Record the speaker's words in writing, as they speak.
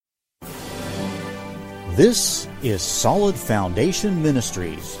This is Solid Foundation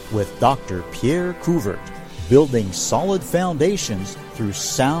Ministries with Dr. Pierre Couvert, building solid foundations through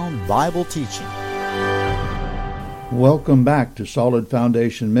sound Bible teaching. Welcome back to Solid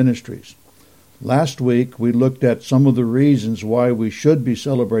Foundation Ministries. Last week we looked at some of the reasons why we should be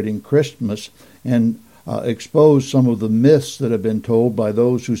celebrating Christmas and exposed some of the myths that have been told by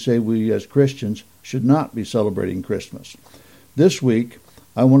those who say we as Christians should not be celebrating Christmas. This week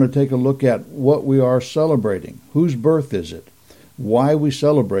I want to take a look at what we are celebrating. Whose birth is it? Why we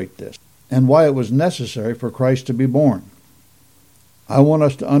celebrate this? And why it was necessary for Christ to be born. I want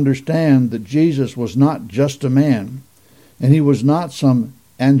us to understand that Jesus was not just a man, and he was not some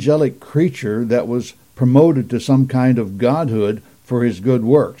angelic creature that was promoted to some kind of godhood for his good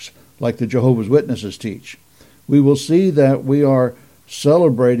works, like the Jehovah's Witnesses teach. We will see that we are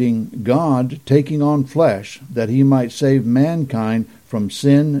celebrating God taking on flesh that he might save mankind from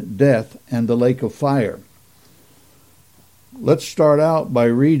sin, death, and the lake of fire. Let's start out by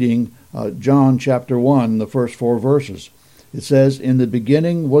reading John chapter 1, the first 4 verses. It says, "In the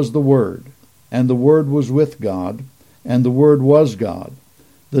beginning was the Word, and the Word was with God, and the Word was God.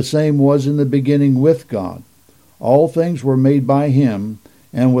 The same was in the beginning with God. All things were made by him,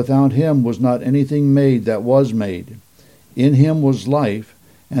 and without him was not anything made that was made. In him was life,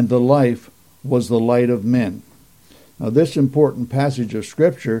 and the life was the light of men." Now, this important passage of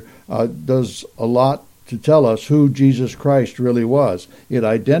Scripture does a lot to tell us who Jesus Christ really was. It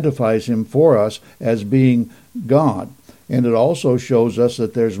identifies him for us as being God, and it also shows us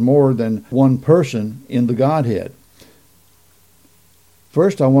that there's more than one person in the Godhead.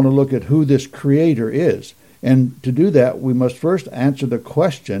 First, I want to look at who this Creator is, and to do that, we must first answer the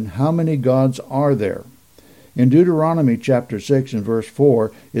question, how many gods are there? In Deuteronomy chapter 6 and verse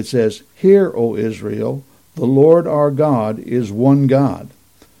 4, it says, "Hear, O Israel, the Lord our God is one God."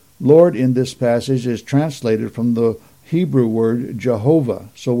 Lord in this passage is translated from the Hebrew word Jehovah.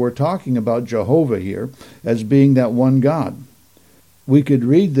 So we're talking about Jehovah here as being that one God. We could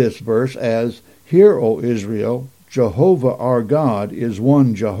read this verse as, "Hear, O Israel, Jehovah our God is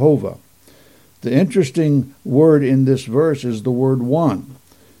one Jehovah." The interesting word in this verse is the word one.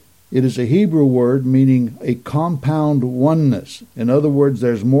 It is a Hebrew word meaning a compound oneness. In other words,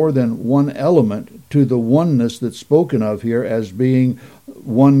 there's more than one element to the oneness that's spoken of here as being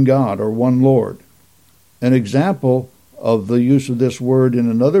one God or one Lord. An example of the use of this word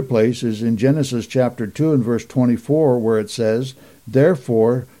in another place is in Genesis chapter 2 and verse 24, where it says,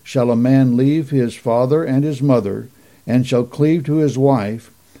 "Therefore shall a man leave his father and his mother, and shall cleave to his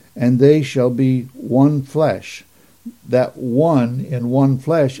wife, and they shall be one flesh." That one in one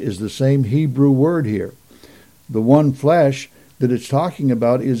flesh is the same Hebrew word here. The one flesh that it's talking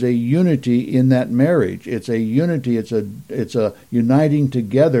about is a unity in that marriage. It's a unity, it's a uniting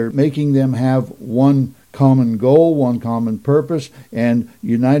together, making them have one common goal, one common purpose, and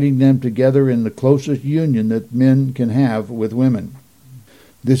uniting them together in the closest union that men can have with women.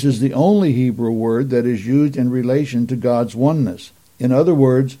 This is the only Hebrew word that is used in relation to God's oneness. In other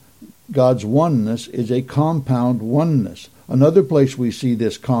words, God's oneness is a compound oneness. Another place we see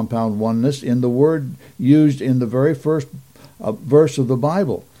this compound oneness in the word used in the very first verse of the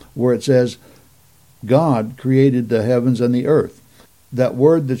Bible, where it says, "God created the heavens and the earth." That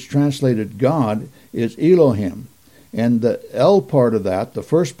word that's translated God is Elohim. And the L part of that, the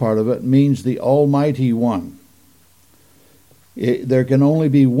first part of it, means the Almighty One. There can only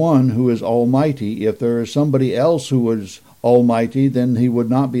be one who is almighty. If there is somebody else who is almighty, then he would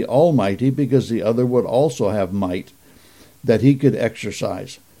not be almighty, because the other would also have might that he could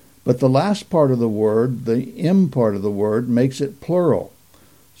exercise. But the last part of the word, the M part of the word, makes it plural.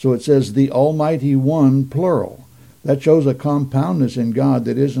 So it says the Almighty One, plural. That shows a compoundness in God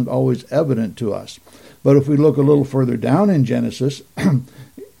that isn't always evident to us. But if we look a little further down in Genesis,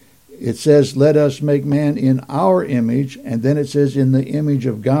 it says, "Let us make man in our image," and then it says, "In the image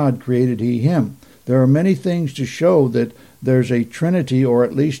of God created he him." There are many things to show that there's a trinity, or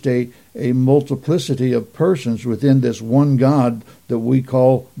at least a multiplicity of persons within this one God that we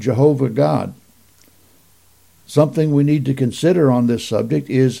call Jehovah God. Something we need to consider on this subject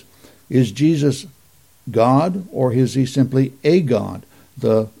is Jesus God, or is he simply a God?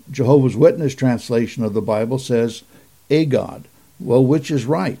 The Jehovah's Witness translation of the Bible says a God. Well, which is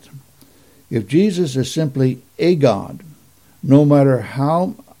right? If Jesus is simply a God, no matter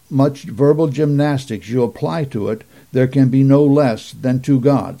how much verbal gymnastics you apply to it, there can be no less than two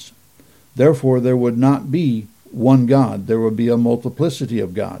gods. Therefore, there would not be one God. There would be a multiplicity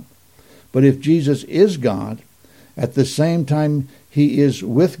of God. But if Jesus is God, at the same time he is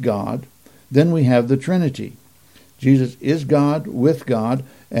with God, then we have the Trinity. Jesus is God with God,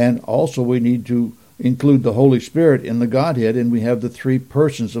 and also we need to include the Holy Spirit in the Godhead, and we have the three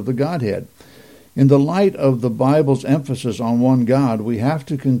persons of the Godhead. In the light of the Bible's emphasis on one God, we have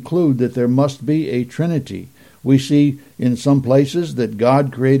to conclude that there must be a Trinity. We see in some places that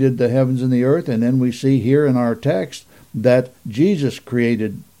God created the heavens and the earth, and then we see here in our text that Jesus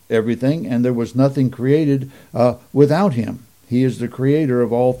created everything, and there was nothing created without him. He is the creator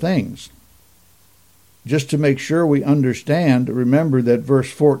of all things. Just to make sure we understand, remember that verse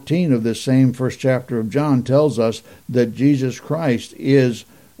 14 of this same first chapter of John tells us that Jesus Christ is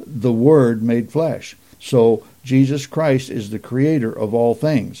the Word made flesh. So Jesus Christ is the creator of all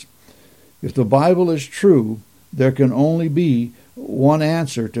things. If the Bible is true, there can only be one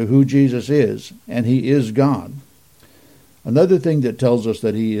answer to who Jesus is, and he is God. Another thing that tells us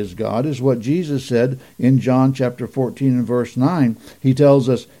that he is God is what Jesus said in John chapter 14 and verse 9. He tells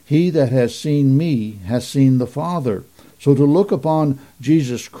us, "He that has seen me has seen the Father." So to look upon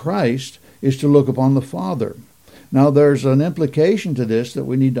Jesus Christ is to look upon the Father. Now there's an implication to this that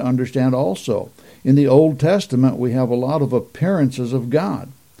we need to understand also. In the Old Testament, we have a lot of appearances of God.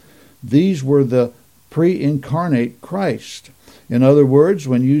 These were the pre-incarnate Christ. In other words,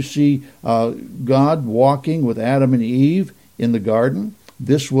 when you see God walking with Adam and Eve in the garden,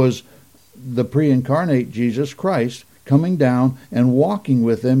 this was the pre-incarnate Jesus Christ coming down and walking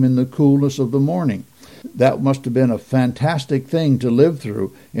with them in the coolness of the morning. That must have been a fantastic thing to live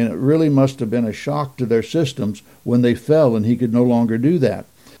through, and it really must have been a shock to their systems when they fell and he could no longer do that.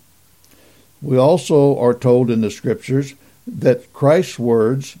 We also are told in the Scriptures that Christ's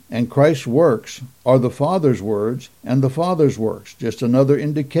words and Christ's works are the Father's words and the Father's works, just another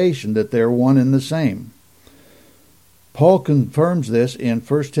indication that they're one and the same. Paul confirms this in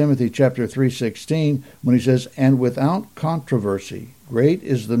 1 Timothy chapter 3:16 when he says, "And without controversy, great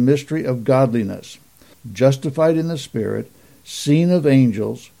is the mystery of godliness, justified in the Spirit, seen of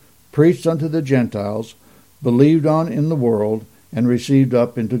angels, preached unto the Gentiles, believed on in the world, and received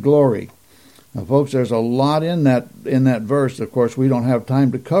up into glory." Now, folks, there's a lot in that verse. Of course, we don't have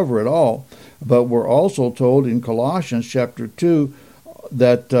time to cover it all, but we're also told in Colossians chapter 2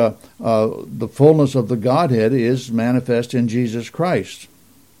 that the fullness of the Godhead is manifest in Jesus Christ.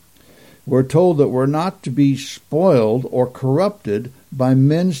 We're told that we're not to be spoiled or corrupted by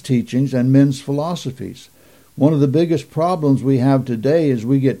men's teachings and men's philosophies. One of the biggest problems we have today is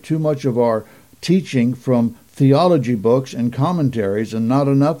we get too much of our teaching from theology books and commentaries and not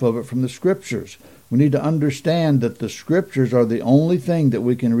enough of it from the Scriptures. We need to understand that the Scriptures are the only thing that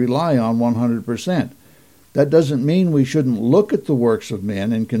we can rely on 100%. That doesn't mean we shouldn't look at the works of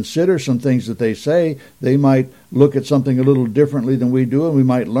men and consider some things that they say. They might look at something a little differently than we do, and we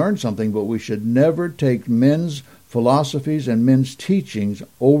might learn something, but we should never take men's philosophies and men's teachings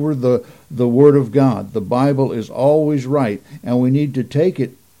over the Word of God. The Bible is always right, and we need to take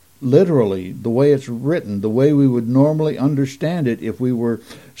it literally, the way it's written, the way we would normally understand it if we were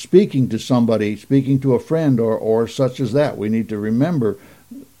speaking to somebody, speaking to a friend or such as that. We need to remember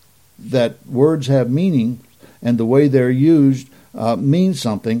that words have meaning, and the way they're used means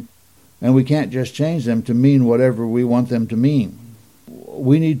something, and we can't just change them to mean whatever we want them to mean.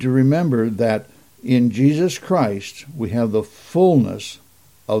 We need to remember that in Jesus Christ we have the fullness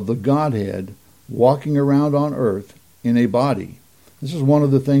of the Godhead walking around on earth in a body. This is one of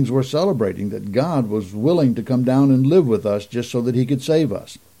the things we're celebrating, that God was willing to come down and live with us just so that he could save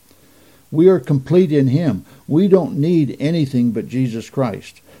us. We are complete in him. We don't need anything but Jesus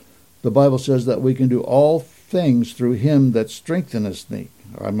Christ. The Bible says that we can do all things through him that strengtheneth me.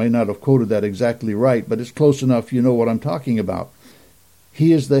 I may not have quoted that exactly right, but it's close enough you know what I'm talking about.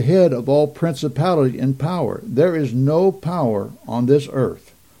 He is the head of all principality and power. There is no power on this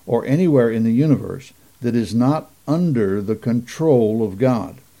earth or anywhere in the universe that is not under the control of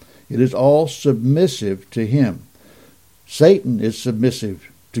God. It is all submissive to him. Satan is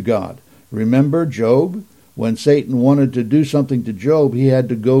submissive to God. Remember Job? When Satan wanted to do something to Job, he had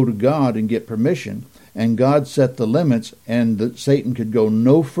to go to God and get permission, and God set the limits, and Satan could go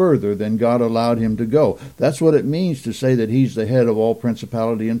no further than God allowed him to go. That's what it means to say that he's the head of all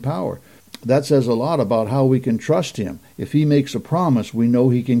principality and power. That says a lot about how we can trust him. If he makes a promise, we know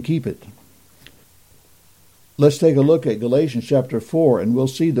he can keep it. Let's take a look at Galatians chapter 4, and we'll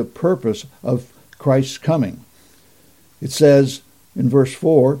see the purpose of Christ's coming. It says in verse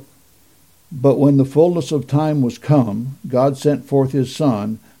 4, "But when the fullness of time was come, God sent forth his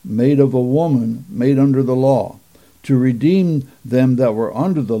Son, made of a woman, made under the law, to redeem them that were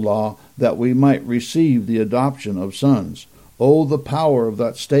under the law, that we might receive the adoption of sons." Oh, the power of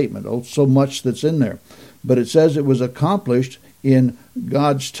that statement. Oh, so much that's in there. But it says it was accomplished in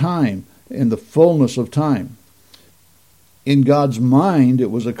God's time, in the fullness of time. In God's mind, it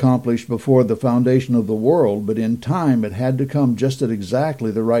was accomplished before the foundation of the world, but in time it had to come just at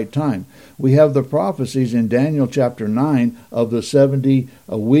exactly the right time. We have the prophecies in Daniel chapter 9 of the 70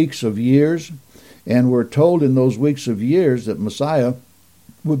 weeks of years, and we're told in those weeks of years that Messiah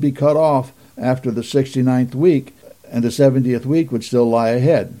would be cut off after the 69th week, and the 70th week would still lie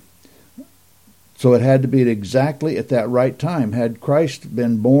ahead. So it had to be exactly at that right time. Had Christ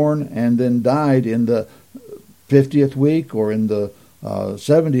been born and then died in the 50th week or in the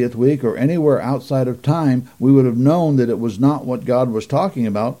 70th week or anywhere outside of time, we would have known that it was not what God was talking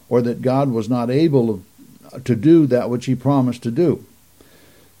about, or that God was not able to do that which he promised to do.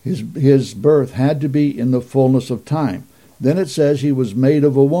 His birth had to be in the fullness of time. Then it says he was made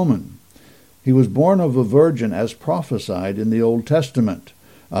of a woman. He was born of a virgin as prophesied in the Old Testament.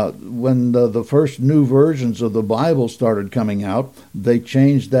 When the first new versions of the Bible started coming out, they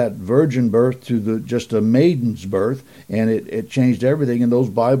changed that virgin birth to just a maiden's birth, and it changed everything, and those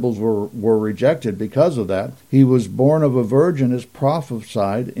Bibles were rejected because of that. He was born of a virgin as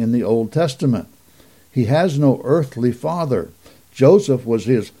prophesied in the Old Testament. He has no earthly father. Joseph was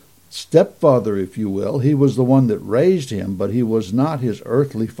his stepfather, if you will. He was the one that raised him, but he was not his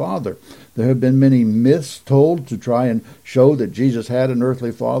earthly father. There have been many myths told to try and show that Jesus had an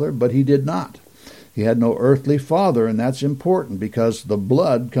earthly father, but he did not. He had no earthly father, and that's important because the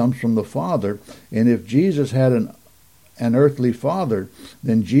blood comes from the Father, and if Jesus had an earthly father,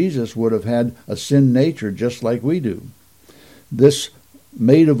 then Jesus would have had a sin nature just like we do. This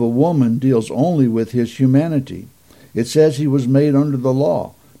made of a woman deals only with his humanity. It says he was made under the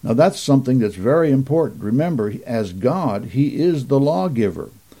law. Now that's something that's very important. Remember, as God, he is the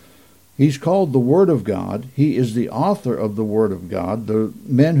lawgiver. He's called the Word of God. He is the author of the Word of God. The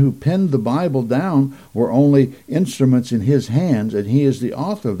men who penned the Bible down were only instruments in his hands, and he is the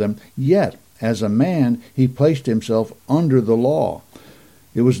author of them. Yet, as a man, he placed himself under the law.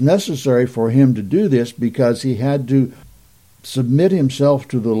 It was necessary for him to do this because he had to submit himself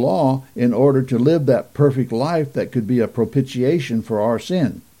to the law in order to live that perfect life that could be a propitiation for our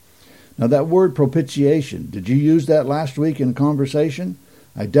sin. Now that word propitiation, did you use that last week in conversation?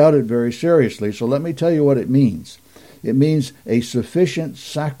 I doubt it very seriously, so let me tell you what it means. It means a sufficient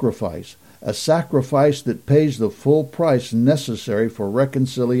sacrifice, a sacrifice that pays the full price necessary for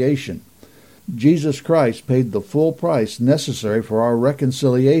reconciliation. Jesus Christ paid the full price necessary for our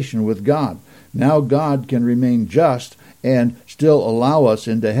reconciliation with God. Now God can remain just and still allow us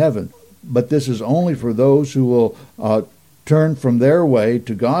into heaven. But this is only for those who will turn from their way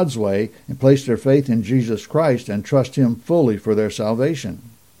to God's way and place their faith in Jesus Christ and trust him fully for their salvation.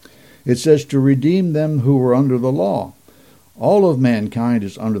 It says to redeem them who were under the law. All of mankind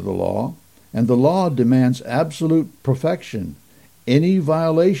is under the law, and the law demands absolute perfection. Any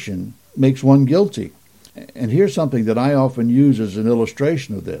violation makes one guilty. And here's something that I often use as an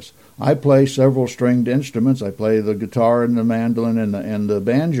illustration of this. I play several stringed instruments. I play the guitar and the mandolin and the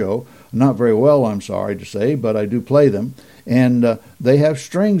banjo. Not very well, I'm sorry to say, but I do play them. And they have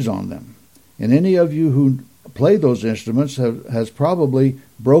strings on them. And any of you who play those instruments has probably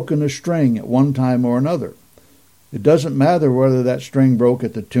broken a string at one time or another. It doesn't matter whether that string broke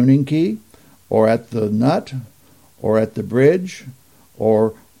at the tuning key, or at the nut, or at the bridge,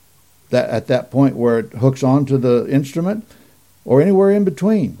 or at that point where it hooks onto the instrument, or anywhere in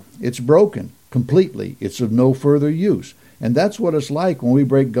between. It's broken completely. It's of no further use. And that's what it's like when we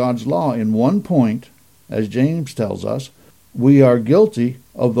break God's law in one point, as James tells us. We are guilty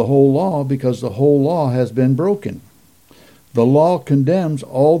of the whole law because the whole law has been broken. The law condemns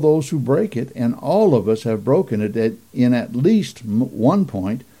all those who break it, and all of us have broken it in at least one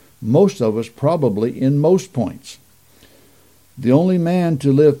point, most of us probably in most points. The only man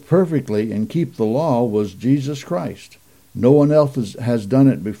to live perfectly and keep the law was Jesus Christ. No one else has done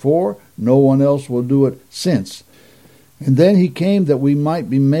it before. No one else will do it since. And then he came that we might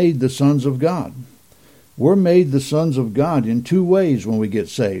be made the sons of God. We're made the sons of God in two ways when we get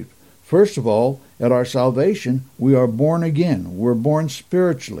saved. First of all, at our salvation, we are born again. We're born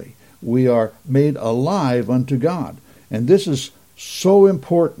spiritually. We are made alive unto God. And this is so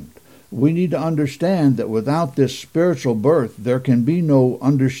important. We need to understand that without this spiritual birth, there can be no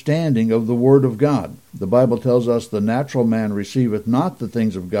understanding of the Word of God. The Bible tells us the natural man receiveth not the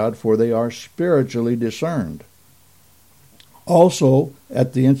things of God, for they are spiritually discerned. Also,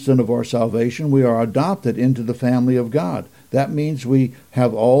 at the instant of our salvation, we are adopted into the family of God. That means we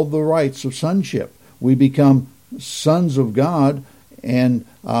have all the rights of sonship. We become sons of God and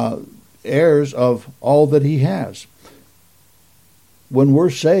heirs of all that he has. When we're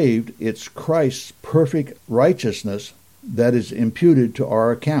saved, it's Christ's perfect righteousness that is imputed to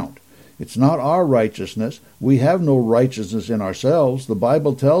our account. It's not our righteousness. We have no righteousness in ourselves. The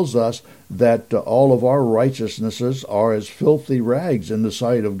Bible tells us that all of our righteousnesses are as filthy rags in the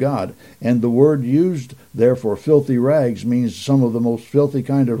sight of God. And the word used there for filthy rags means some of the most filthy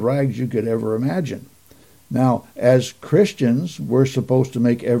kind of rags you could ever imagine. Now, as Christians, we're supposed to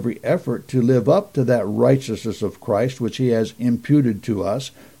make every effort to live up to that righteousness of Christ, which he has imputed to us.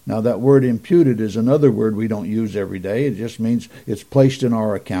 Now, that word imputed is another word we don't use every day. It just means it's placed in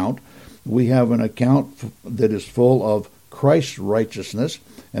our account. We have an account that is full of Christ's righteousness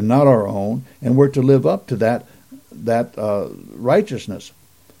and not our own, and we're to live up to that righteousness.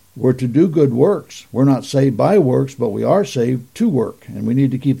 We're to do good works. We're not saved by works, but we are saved to work, and we need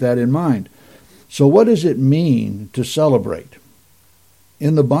to keep that in mind. So what does it mean to celebrate?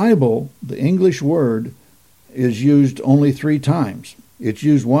 In the Bible, the English word is used only 3 times. It's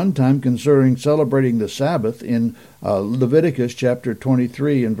used one time concerning celebrating the Sabbath in Leviticus chapter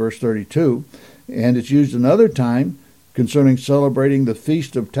 23 and verse 32, and it's used another time concerning celebrating the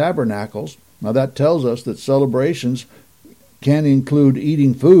Feast of Tabernacles. Now that tells us that celebrations can include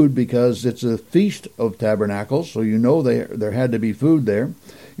eating food because it's a Feast of Tabernacles, so you know there had to be food there.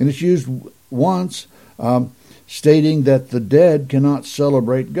 And it's used once stating that the dead cannot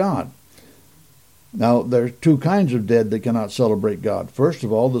celebrate God. Now, there are 2 kinds of dead that cannot celebrate God. First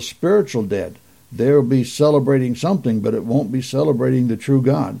of all, the spiritual dead. They'll be celebrating something, but it won't be celebrating the true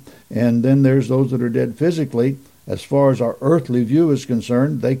God. And then there's those that are dead physically. As far as our earthly view is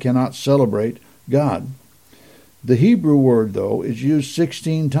concerned, they cannot celebrate God. The Hebrew word, though, is used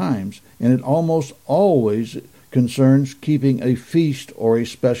 16 times, and it almost always concerns keeping a feast or a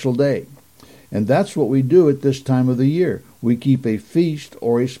special day. And that's what we do at this time of the year. We keep a feast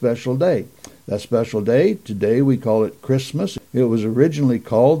or a special day. That special day, today we call it Christmas. It was originally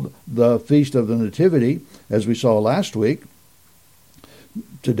called the Feast of the Nativity, as we saw last week.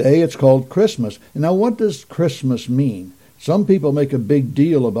 Today it's called Christmas. And now what does Christmas mean? Some people make a big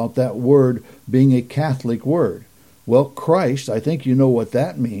deal about that word being a Catholic word. Well, Christ, I think you know what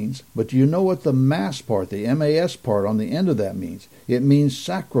that means, but do you know what the Mass part, the M-A-S part on the end of that means? It means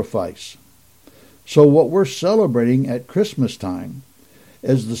sacrifice. So what we're celebrating at Christmas time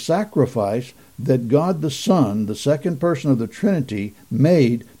is the sacrifice that God the Son, the second person of the Trinity,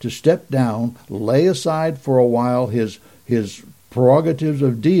 made to step down, lay aside for a while his prerogatives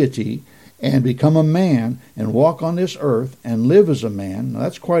of deity, and become a man and walk on this earth and live as a man. Now,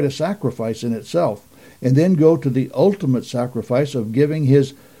 that's quite a sacrifice in itself. And then go to the ultimate sacrifice of giving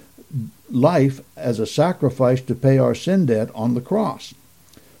his life as a sacrifice to pay our sin debt on the cross.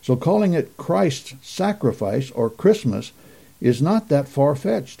 So calling it Christ's sacrifice or Christmas is not that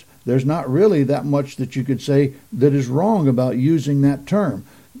far-fetched. There's not really that much that you could say that is wrong about using that term.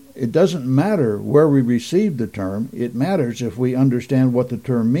 It doesn't matter where we receive the term. It matters if we understand what the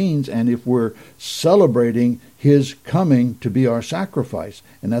term means and if we're celebrating his coming to be our sacrifice.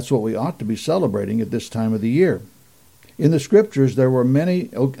 And that's what we ought to be celebrating at this time of the year. In the Scriptures, there were many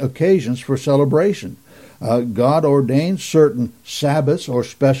occasions for celebration. God ordained certain Sabbaths or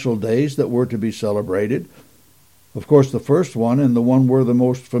special days that were to be celebrated. Of course, the first one, and the one we're the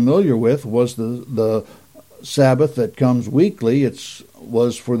most familiar with, was the Sabbath that comes weekly. It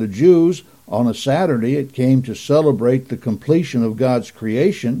was for the Jews on a Saturday. It came to celebrate the completion of God's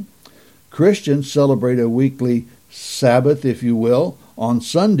creation. Christians celebrate a weekly Sabbath, if you will, on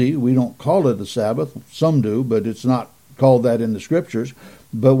Sunday. We don't call it a Sabbath. Some do, but it's not called that in the Scriptures.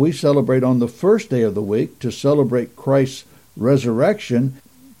 But we celebrate on the first day of the week to celebrate Christ's resurrection,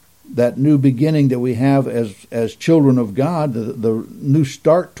 that new beginning that we have as children of God, the new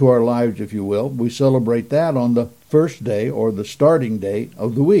start to our lives, if you will. We celebrate that on the first day or the starting day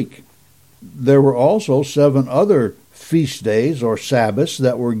of the week. There were also 7 other feast days or Sabbaths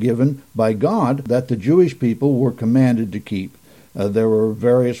that were given by God that the Jewish people were commanded to keep. There were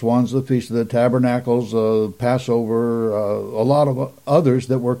various ones, the Feast of the Tabernacles, Passover, a lot of others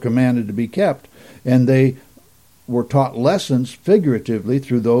that were commanded to be kept. And they were taught lessons figuratively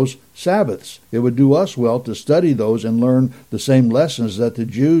through those Sabbaths. It would do us well to study those and learn the same lessons that the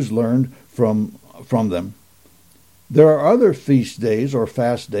Jews learned from them. There are other feast days or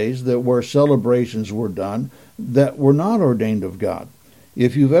fast days that where celebrations were done that were not ordained of God.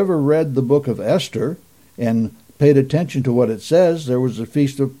 If you've ever read the book of Esther and paid attention to what it says, there was a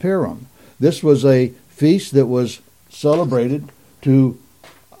Feast of Purim. This was a feast that was celebrated to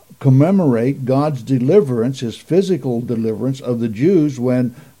commemorate God's deliverance, his physical deliverance of the Jews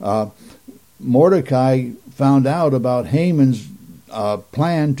when Mordecai found out about Haman's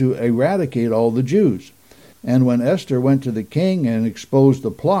plan to eradicate all the Jews. And when Esther went to the king and exposed the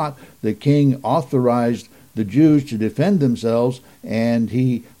plot, the king authorized the Jews to defend themselves, and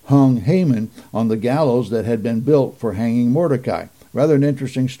he hung Haman on the gallows that had been built for hanging Mordecai. Rather an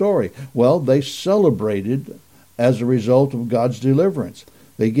interesting story. Well, they celebrated as a result of God's deliverance.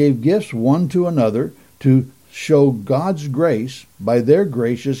 They gave gifts one to another to show God's grace by their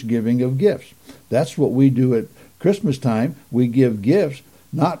gracious giving of gifts. That's what we do at Christmas time. We give gifts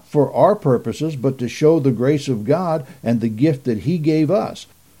not for our purposes, but to show the grace of God and the gift that He gave us.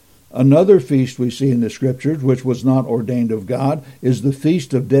 Another feast we see in the Scriptures, which was not ordained of God, is the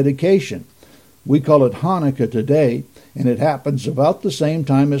Feast of Dedication. We call it Hanukkah today, and it happens about the same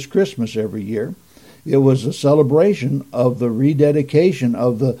time as Christmas every year. It was a celebration of the rededication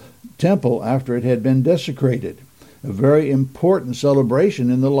of the temple after it had been desecrated. A very important celebration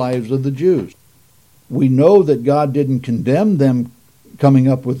in the lives of the Jews. We know that God didn't condemn them coming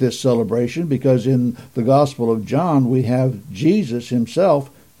up with this celebration, because in the Gospel of John we have Jesus himself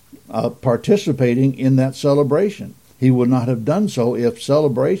participating in that celebration. He would not have done so if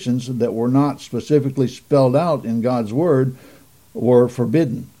celebrations that were not specifically spelled out in God's Word were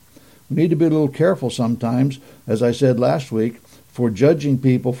forbidden. We need to be a little careful sometimes, as I said last week, for judging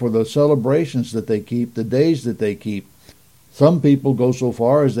people for the celebrations that they keep, the days that they keep. Some people go so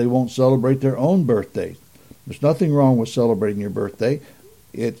far as they won't celebrate their own birthday. There's nothing wrong with celebrating your birthday.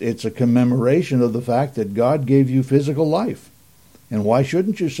 It's a commemoration of the fact that God gave you physical life. And why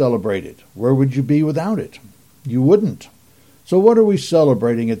shouldn't you celebrate it? Where would you be without it? You wouldn't. So what are we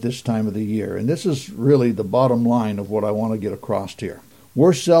celebrating at this time of the year? And this is really the bottom line of what I want to get across here.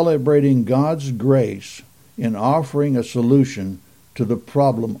 We're celebrating God's grace in offering a solution to the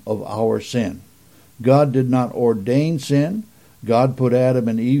problem of our sin. God did not ordain sin. God put Adam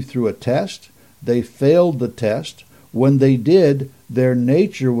and Eve through a test. They failed the test. When they did, their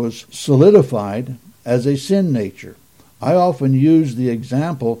nature was solidified as a sin nature. I often use the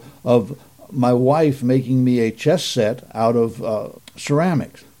example of my wife making me a chess set out of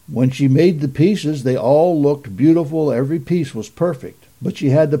ceramics. When she made the pieces, they all looked beautiful. Every piece was perfect. But she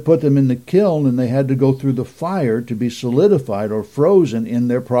had to put them in the kiln, and they had to go through the fire to be solidified or frozen in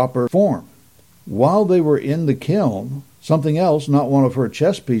their proper form. While they were in the kiln, something else, not one of her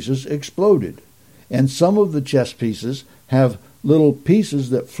chess pieces, exploded. And some of the chess pieces have little pieces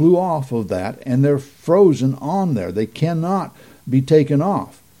that flew off of that, and they're frozen on there. They cannot be taken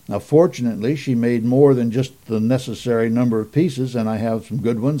off. Now, fortunately, she made more than just the necessary number of pieces, and I have some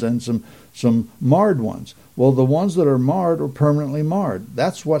good ones and some marred ones. Well, the ones that are marred are permanently marred.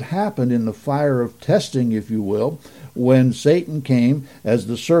 That's what happened in the fire of testing, if you will, when Satan came as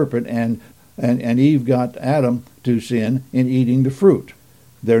the serpent and Eve got Adam to sin in eating the fruit.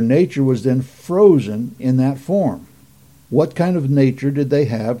 Their nature was then frozen in that form. What kind of nature did they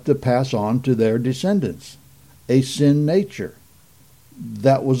have to pass on to their descendants? A sin nature.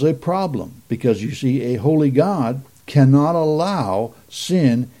 That was a problem, because you see, a holy God cannot allow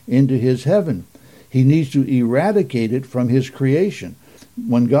sin into his heaven. He needs to eradicate it from his creation.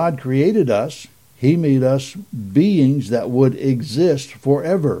 When God created us, he made us beings that would exist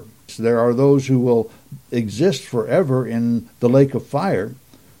forever. There are those who will exist forever in the lake of fire,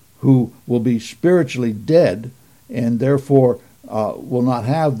 who will be spiritually dead, and therefore will not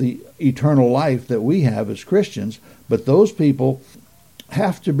have the eternal life that we have as Christians. But those people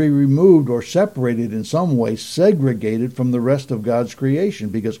have to be removed or separated in some way, segregated from the rest of God's creation,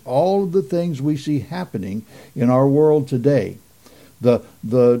 because all of the things we see happening in our world today,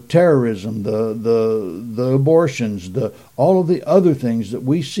 the terrorism, the abortions, all of the other things that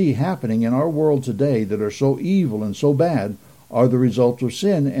we see happening in our world today that are so evil and so bad, are the result of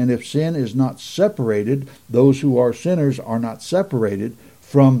sin. And if sin is not separated, those who are sinners are not separated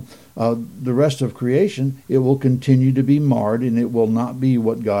from the rest of creation, it will continue to be marred, and it will not be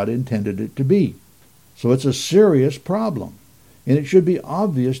what God intended it to be. So it's a serious problem. And it should be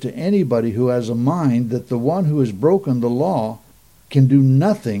obvious to anybody who has a mind that the one who has broken the law can do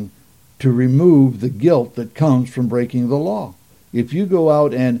nothing to remove the guilt that comes from breaking the law. If you go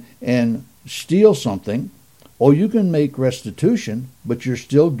out and steal something, you can make restitution, but you're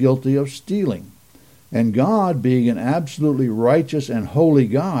still guilty of stealing. And God, being an absolutely righteous and holy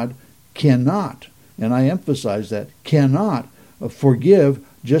God, cannot, and I emphasize that, cannot forgive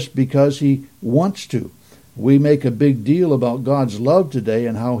just because he wants to. We make a big deal about God's love today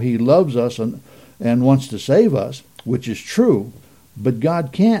and how he loves us and wants to save us, which is true, but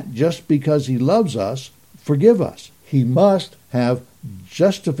God can't, just because he loves us, forgive us. He must have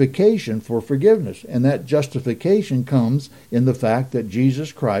justification for forgiveness, and that justification comes in the fact that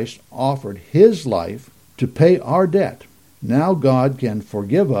Jesus Christ offered his life to pay our debt. Now God can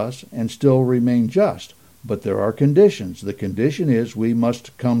forgive us and still remain just, but there are conditions. The condition is we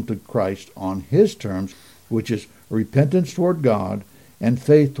must come to Christ on his terms, which is repentance toward God and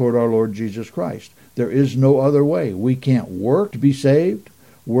faith toward our Lord Jesus Christ. There is no other way. We can't work to be saved.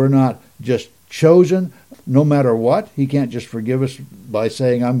 We're not just chosen no matter what. He can't just forgive us by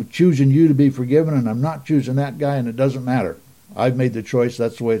saying, I'm choosing you to be forgiven and I'm not choosing that guy and it doesn't matter. I've made the choice,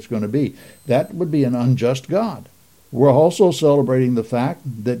 that's the way it's going to be. That would be an unjust God. We're also celebrating the fact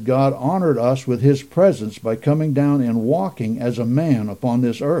that God honored us with his presence by coming down and walking as a man upon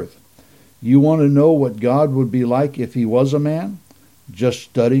this earth. You want to know what God would be like if he was a man? Just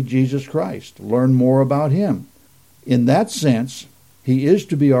study Jesus Christ. Learn more about him. In that sense, he is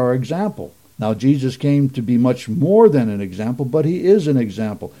to be our example. Now, Jesus came to be much more than an example, but he is an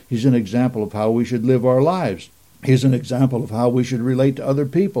example. He's an example of how we should live our lives. He's an example of how we should relate to other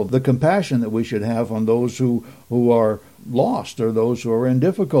people, the compassion that we should have on those who are lost or those who are in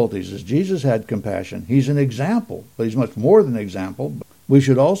difficulties. As Jesus had compassion, he's an example, but he's much more than an example. We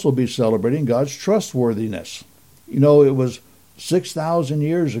should also be celebrating God's trustworthiness. You know, it was 6,000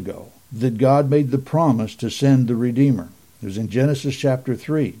 years ago that God made the promise to send the Redeemer. It was in Genesis chapter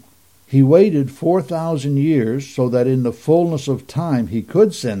 3. He waited 4,000 years so that in the fullness of time he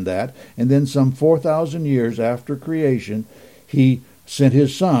could send that, and then some 4,000 years after creation, he sent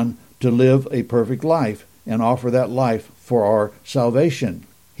his Son to live a perfect life and offer that life for our salvation.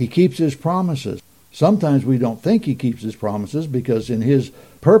 He keeps his promises. Sometimes we don't think he keeps his promises because in his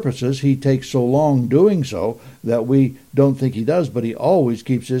purposes he takes so long doing so that we don't think he does, but he always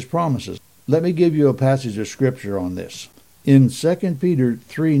keeps his promises. Let me give you a passage of scripture on this. In 2 Peter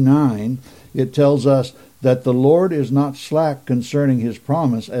 3:9, it tells us that the Lord is not slack concerning his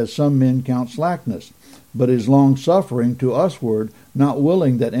promise, as some men count slackness, but is long-suffering to usward, not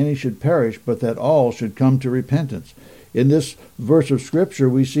willing that any should perish, but that all should come to repentance. In this verse of Scripture,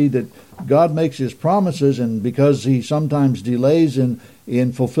 we see that God makes his promises, and because he sometimes delays in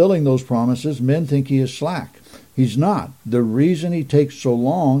fulfilling those promises, men think he is slack. He's not. The reason he takes so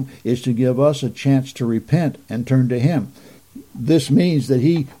long is to give us a chance to repent and turn to him. This means that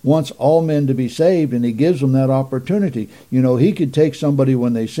he wants all men to be saved, and he gives them that opportunity. You know, he could take somebody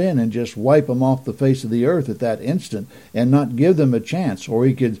when they sin and just wipe them off the face of the earth at that instant and not give them a chance. Or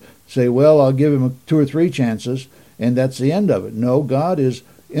he could say, well, I'll give him 2 or 3 chances, and that's the end of it. No, God is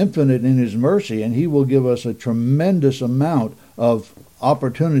infinite in his mercy, and he will give us a tremendous amount of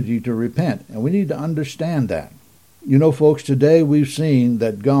opportunity to repent. And we need to understand that. You know, folks, today we've seen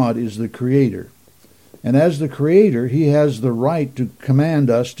that God is the Creator. And as the Creator, he has the right to command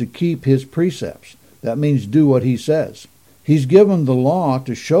us to keep his precepts. That means do what he says. He's given the law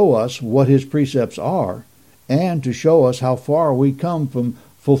to show us what his precepts are and to show us how far we come from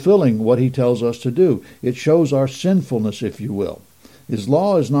fulfilling what he tells us to do. It shows our sinfulness, if you will. His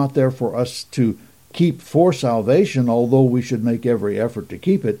law is not there for us to keep for salvation, although we should make every effort to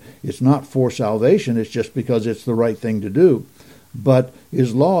keep it. It's not for salvation, it's just because it's the right thing to do. But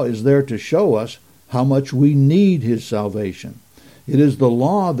his law is there to show us how much we need his salvation. It is the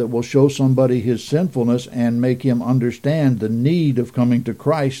law that will show somebody his sinfulness and make him understand the need of coming to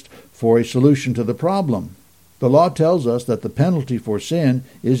Christ for a solution to the problem. The law tells us that the penalty for sin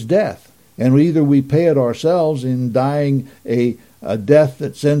is death, and either we pay it ourselves in dying a death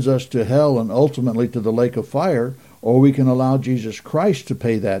that sends us to hell and ultimately to the lake of fire, or we can allow Jesus Christ to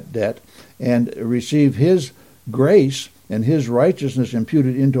pay that debt and receive his grace and his righteousness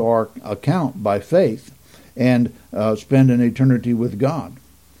imputed into our account by faith and spend an eternity with God.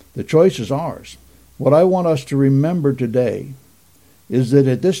 The choice is ours. What I want us to remember today is that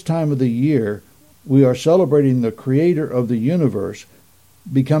at this time of the year, we are celebrating the Creator of the universe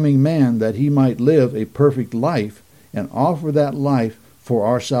becoming man that he might live a perfect life and offer that life for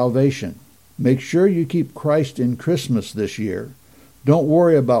our salvation. Make sure you keep Christ in Christmas this year. Don't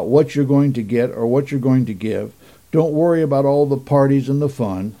worry about what you're going to get or what you're going to give. Don't worry about all the parties and the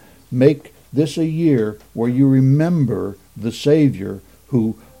fun. Make this a year where you remember the Savior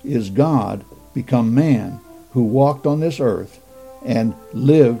who is God, become man, who walked on this earth and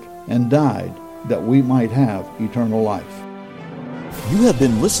lived and died that we might have eternal life. You have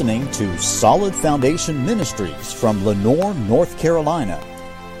been listening to Solid Foundation Ministries from Lenoir, North Carolina.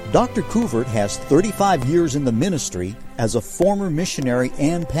 Dr. Couvert has 35 years in the ministry as a former missionary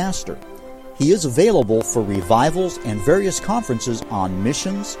and pastor. He is available for revivals and various conferences on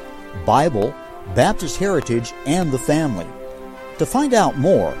missions, Bible, Baptist heritage, and the family. To find out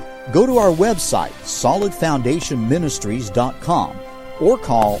more, go to our website, solidfoundationministries.com, or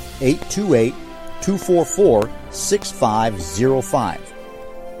call 828-244-6505.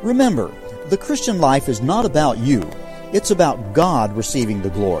 Remember, the Christian life is not about you. It's about God receiving the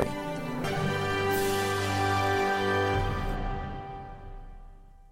glory.